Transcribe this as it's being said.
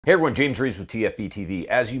Hey everyone, James Reeves with TFBTV.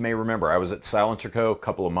 As you may remember, I was at SilencerCo a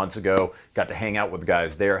couple of months ago, got to hang out with the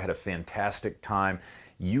guys there, had a fantastic time.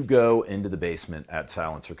 You go into the basement at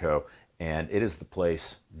SilencerCo and it is the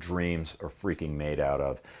place dreams are freaking made out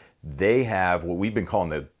of. They have what we've been calling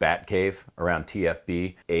the Bat Cave around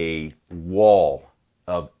TFB, a wall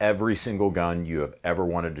of every single gun you have ever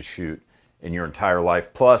wanted to shoot in your entire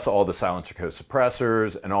life, plus all the SilencerCo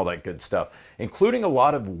suppressors and all that good stuff, including a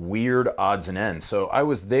lot of weird odds and ends. So I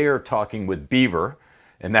was there talking with Beaver,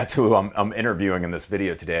 and that's who I'm interviewing in this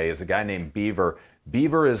video today, is a guy named Beaver.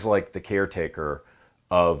 Beaver is like the caretaker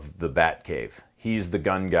of the Bat Cave. He's the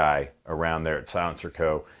gun guy around there at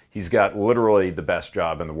SilencerCo. He's got literally the best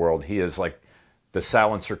job in the world. He is like the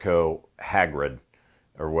SilencerCo Hagrid,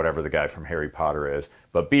 or whatever the guy from Harry Potter is.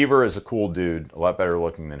 But Beaver is a cool dude, a lot better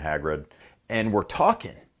looking than Hagrid. And we're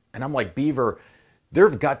talking, and I'm like, Beaver, there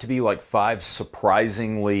have got to be like 5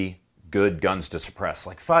 surprisingly good guns to suppress,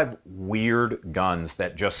 like 5 weird guns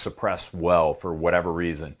that just suppress well for whatever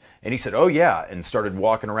reason. And he said, oh yeah, and started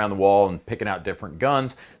walking around the wall and picking out different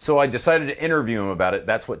guns. So I decided to interview him about it.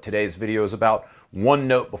 That's what today's video is about. One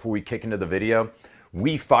note before we kick into the video: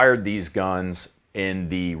 we fired these guns in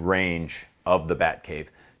the range of the Bat Cave.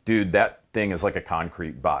 Dude, that thing is like a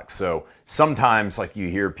concrete box. So sometimes, like, you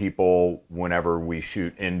hear people whenever we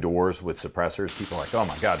shoot indoors with suppressors, people are like, oh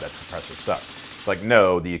my God, that suppressor sucks. It's like,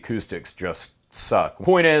 no, the acoustics just suck.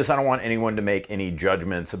 Point is, I don't want anyone to make any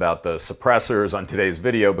judgments about the suppressors on today's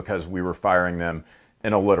video because we were firing them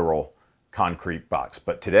in a literal concrete box.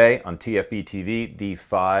 But today on TFBTV, the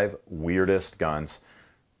 5 weirdest guns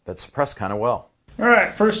that suppress kind of well. All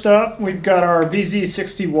right, first up, we've got our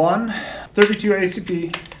VZ61, 32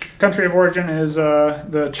 ACP. Country of origin is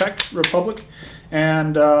the Czech Republic,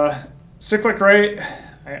 and cyclic rate,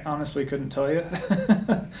 I honestly couldn't tell you.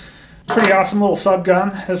 Pretty awesome little sub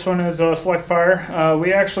gun. This one is a select fire.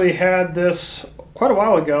 We actually had this quite a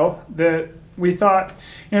while ago that we thought,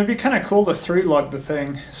 it'd be kind of cool to 3-lug the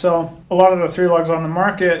thing. So a lot of the 3-lugs on the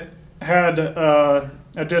market had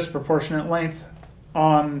a disproportionate length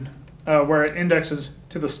on where it indexes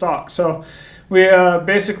to the stock. So we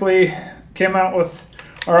basically came out with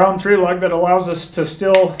our own 3-lug that allows us to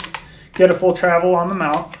still get a full travel on the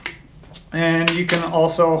mount, and you can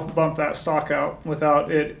also bump that stock out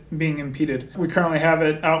without it being impeded. We currently have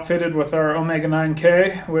it outfitted with our Omega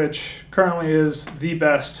 9K, which currently is the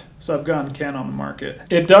best subgun can on the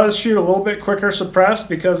market. It does shoot a little bit quicker suppressed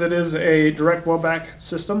because it is a direct blowback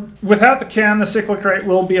system. Without the can, the cyclic rate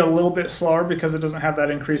will be a little bit slower because it doesn't have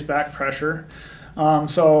that increased back pressure.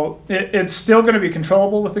 So it's still going to be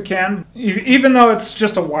controllable with the can. Even though it's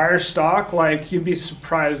just a wire stock, like, you'd be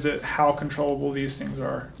surprised at how controllable these things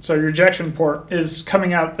are. So your ejection port is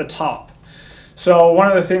coming out the top. So one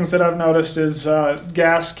of the things that I've noticed is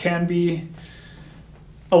gas can be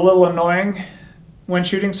a little annoying when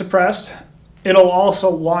shooting suppressed. It'll also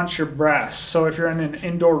launch your brass. So if you're in an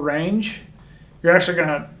indoor range, you're actually going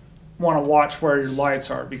to want to watch where your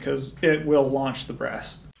lights are because it will launch the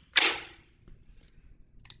brass.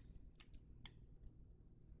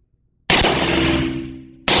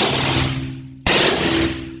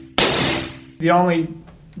 The only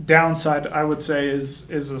downside, I would say, is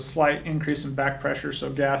a slight increase in back pressure,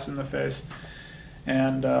 so gas in the face,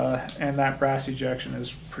 and that brass ejection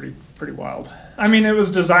is pretty wild. I mean, it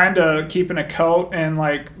was designed to keep in a coat and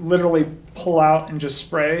like literally pull out and just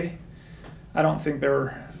spray. I don't think they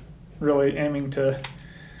were really aiming to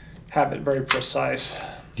have it very precise.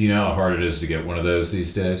 Do you know how hard it is to get one of those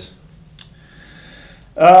these days?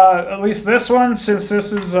 At least this one, since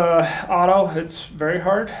this is auto, it's very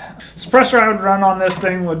hard. Suppressor I would run on this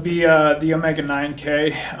thing would be the Omega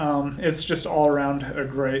 9K. It's just all around a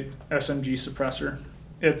great SMG suppressor.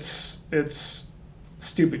 It's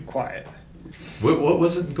stupid quiet. What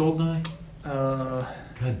was it in Goldeneye?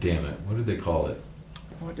 God damn it! What did they call it?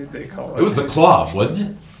 What did they call it? It was the Clob,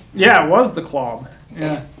 wasn't it? Yeah, it was the Clob.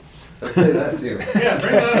 Yeah. Let's say that too. Yeah,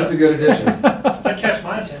 bring that up. That's a good addition. That catch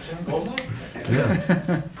my attention. Goldeneye.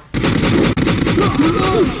 Yeah.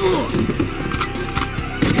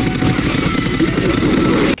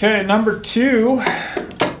 Okay, number 2, we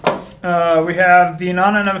have the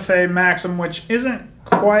non-NFA Maxim, which isn't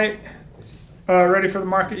quite ready for the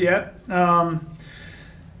market yet.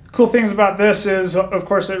 Cool things about this is, of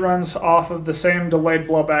course, it runs off of the same delayed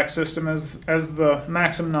blowback system as the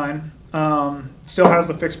Maxim 9. Still has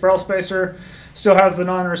the fixed barrel spacer, still has the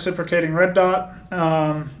non-reciprocating red dot,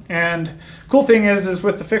 and cool thing is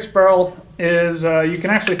with the fixed barrel is you can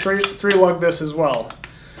actually 3-lug this as well.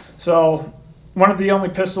 So one of the only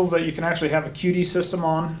pistols that you can actually have a QD system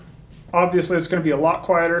on. Obviously, it's going to be a lot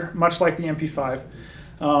quieter, much like the MP5.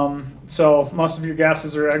 So most of your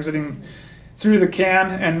gases are exiting through the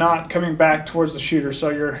can and not coming back towards the shooter. So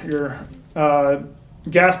your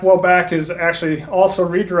gas blowback is actually also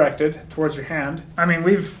redirected towards your hand. I mean,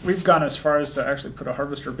 we've gone as far as to actually put a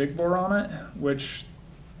harvester big bore on it, which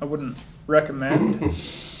I wouldn't recommend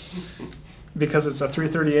because it's a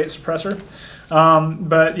 338 suppressor.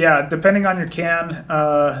 But yeah, depending on your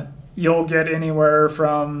can, you'll get anywhere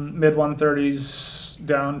from mid 130s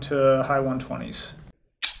down to high 120s.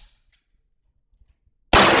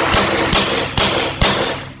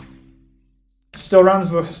 Still runs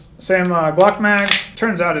the same Glock mags.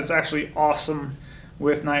 Turns out it's actually awesome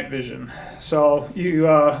with night vision. So you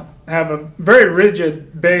have a very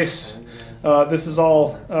rigid base. This is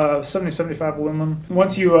all 7075 aluminum.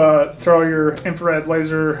 Once you throw your infrared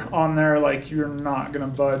laser on there, like, you're not going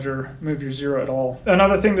to budge or move your zero at all.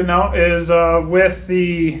 Another thing to note is with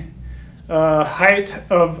the height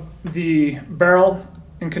of the barrel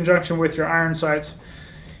in conjunction with your iron sights,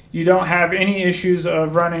 you don't have any issues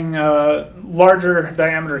of running larger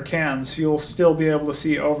diameter cans. You'll still be able to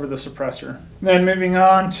see over the suppressor. Then moving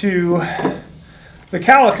on to the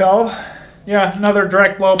Calico. Yeah, another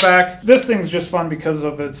direct blowback. This thing's just fun because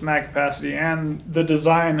of its mag capacity and the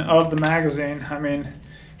design of the magazine. I mean,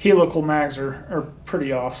 helical mags are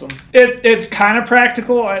pretty awesome. It's kind of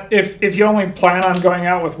practical. If you only plan on going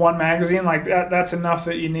out with one magazine, like that's enough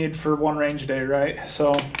that you need for one range day, right?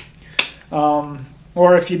 So,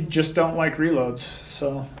 or if you just don't like reloads.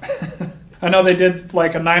 So I know they did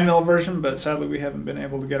like a 9mm version, but sadly we haven't been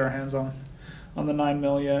able to get our hands on the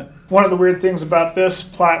 9mm yet. One of the weird things about this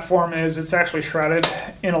platform is it's actually shrouded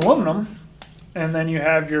in aluminum, and then you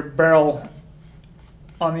have your barrel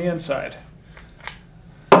on the inside.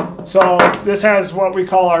 So this has what we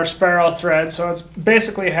call our Sparrow thread. So it's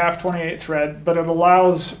basically a half 28 thread, but it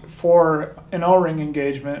allows for an O-ring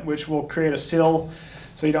engagement, which will create a seal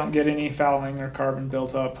so you don't get any fouling or carbon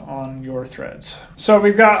built up on your threads. So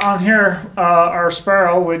we've got on here our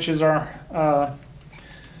Sparrow, which is our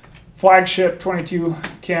flagship 22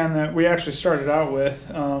 can that we actually started out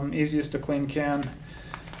with. Easiest to clean can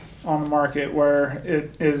on the market, where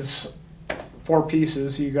it is 4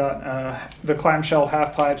 pieces. You got the clamshell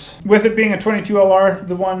half pipes. With it being a 22 LR,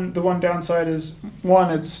 the one downside is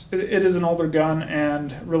it is an older gun,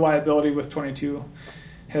 and reliability with 22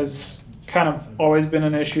 has kind of always been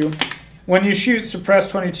an issue. When you shoot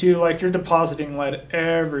suppressed 22, like, you're depositing lead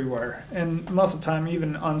everywhere, and most of the time,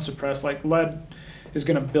 even unsuppressed, like, lead is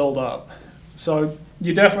going to build up. So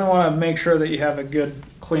you definitely want to make sure that you have a good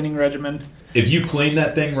cleaning regimen. If you clean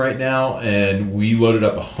that thing right now and we loaded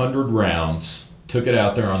up 100 rounds, took it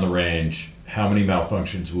out there on the range, how many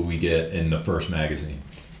malfunctions will we get in the first magazine?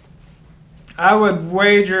 I would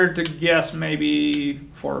wager to guess maybe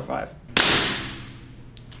 4 or 5.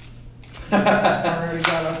 Already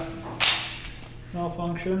got a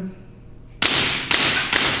malfunction.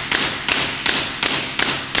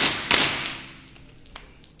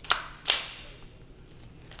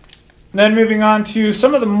 Then moving on to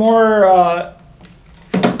some of the more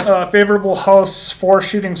favorable hosts for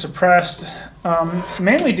shooting suppressed,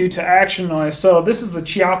 mainly due to action noise. So this is the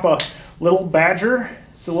Chiappa Little Badger.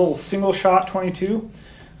 It's a little single shot 22.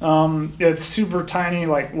 It's super tiny,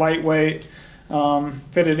 like lightweight,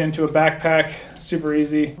 fitted into a backpack, super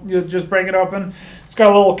easy. You just break it open. It's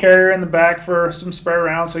got a little carrier in the back for some spare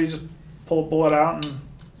rounds, so you just pull a bullet out and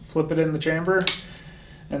flip it in the chamber,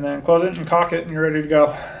 and then close it and cock it, and you're ready to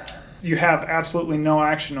go. You have absolutely no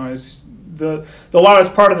action noise. The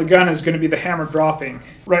loudest part of the gun is going to be the hammer dropping.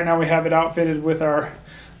 Right now we have it outfitted with our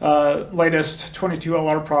latest 22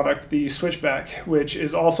 LR product, the switchback, which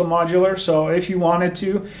is also modular. So if you wanted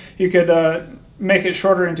to, you could make it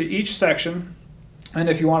shorter into each section. And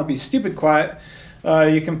if you want to be stupid quiet,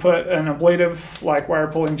 you can put an ablative, like, wire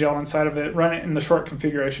pulling gel inside of it, run it in the short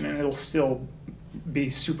configuration, and it'll still be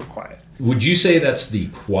super quiet. Would you say that's the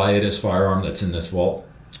quietest firearm that's in this vault?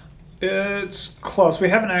 It's close. We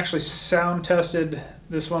haven't actually sound tested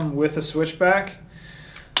this one with a switchback.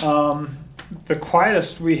 The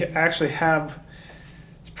quietest we actually have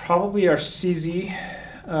is probably our CZ,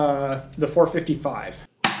 the 455.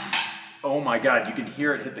 Oh my God, you can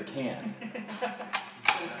hear it hit the can.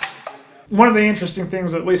 One of the interesting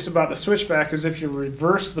things, at least about the switchback, is if you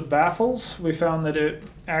reverse the baffles, we found that it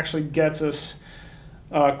actually gets us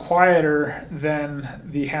quieter than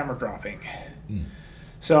the hammer dropping. Mm.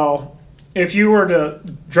 So if you were to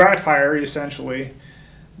dry fire, essentially,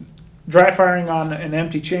 dry firing on an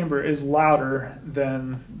empty chamber is louder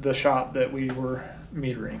than the shot that we were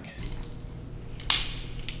metering.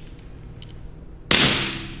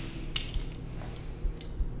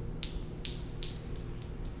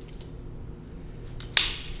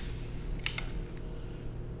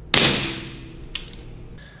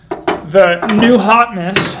 the new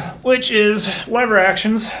hotness, which is lever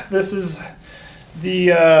actions. This is the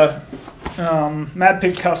Mad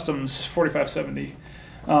Pig Customs 4570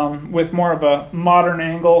 with more of a modern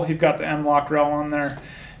angle. You've got the M-LOK rail on there,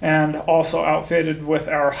 and also outfitted with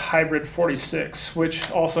our hybrid 46,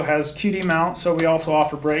 which also has QD mount, so we also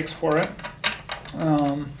offer brakes for it.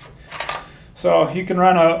 So you can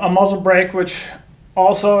run a muzzle brake, which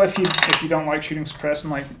also, if you don't like shooting suppressed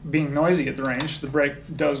and like being noisy at the range, the brake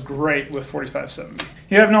does great with 4570.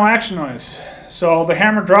 You have no action noise, so the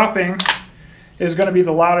hammer dropping is going to be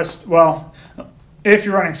the loudest. Well, if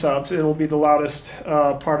you're running subs, it'll be the loudest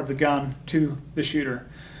part of the gun to the shooter.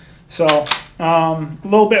 So a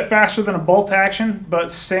little bit faster than a bolt action, but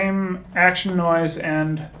same action noise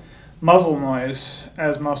and muzzle noise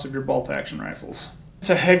as most of your bolt action rifles. It's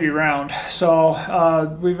a heavy round,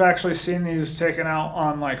 so we've actually seen these taken out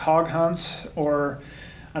on like hog hunts, or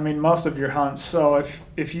I mean most of your hunts. So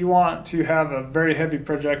if you want to have a very heavy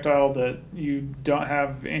projectile that you don't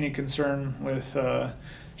have any concern with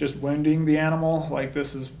just wounding the animal, like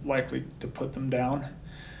this is likely to put them down.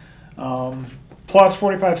 Plus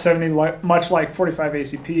 4570, much like 45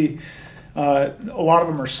 ACP, a lot of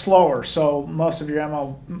them are slower, so most of your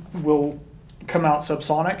ammo will come out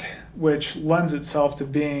subsonic, which lends itself to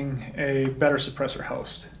being a better suppressor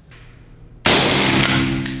host.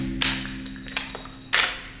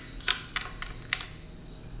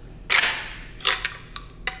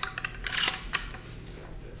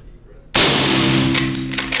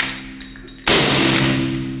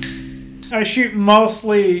 I shoot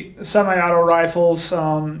mostly semi-auto rifles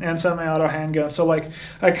and semi-auto handguns, so like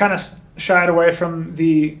I kind of shied away from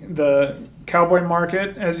the cowboy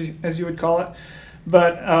market, as you would call it.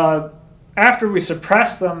 But after we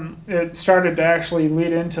suppressed them, it started to actually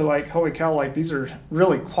lead into like, holy cow, like these are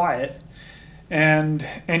really quiet, and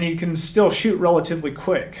you can still shoot relatively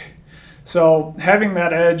quick. So having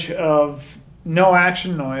that edge of no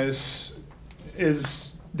action noise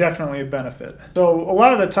is definitely a benefit. So a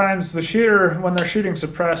lot of the times the shooter, when they're shooting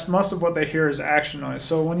suppressed, most of what they hear is action noise.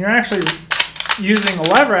 So when you're actually using a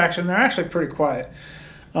lever action, they're actually pretty quiet.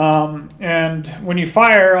 And when you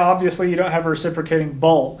fire, obviously you don't have a reciprocating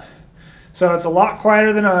bolt, so it's a lot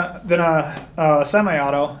quieter than a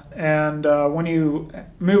semi-auto. And when you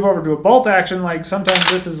move over to a bolt action, like sometimes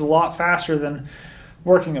this is a lot faster than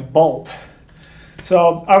working a bolt.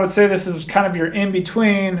 So I would say this is kind of your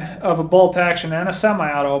in-between of a bolt action and a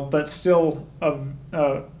semi-auto, but still a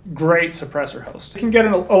great suppressor host. You can get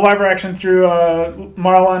a lever action through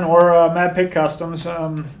Marlin or Mad Pig Customs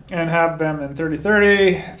and have them in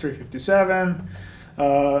 30-30, 357,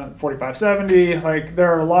 45-70. Like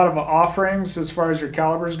there are a lot of offerings as far as your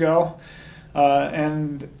calibers go,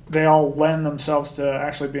 and they all lend themselves to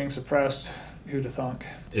actually being suppressed. Who'd have thunk?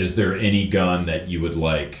 Is there any gun that you would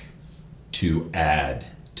like to add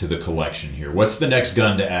to the collection here? What's the next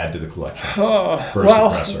gun to add to the collection for a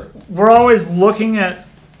suppressor? We're always looking at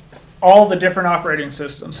all the different operating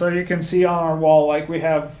systems. So you can see on our wall, like we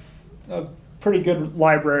have a pretty good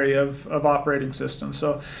library of operating systems.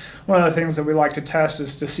 So one of the things that we like to test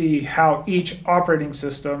is to see how each operating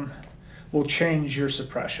system will change your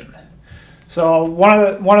suppression. So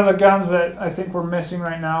one of the guns that I think we're missing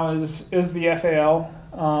right now is the FAL,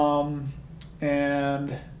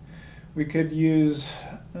 and we could use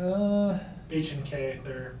H&K,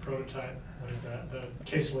 their prototype. What is that? The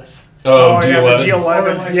caseless. Oh, G11. Yeah, the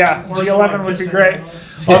G11. Yeah, G11 would be great.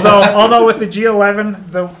 Although with the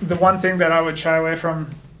G11, the one thing that I would shy away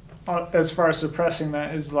from as far as suppressing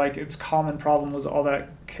that is like its common problem was all that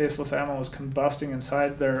caseless ammo was combusting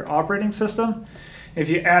inside their operating system. If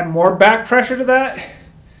you add more back pressure to that,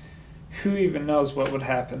 who even knows what would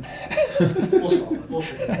happen? We'll solve it. We'll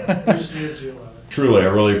figure it out. We just need a G11. Truly, I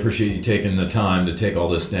really appreciate you taking the time to take all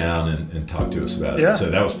this down and talk to us about it. Yeah. So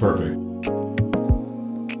that was perfect.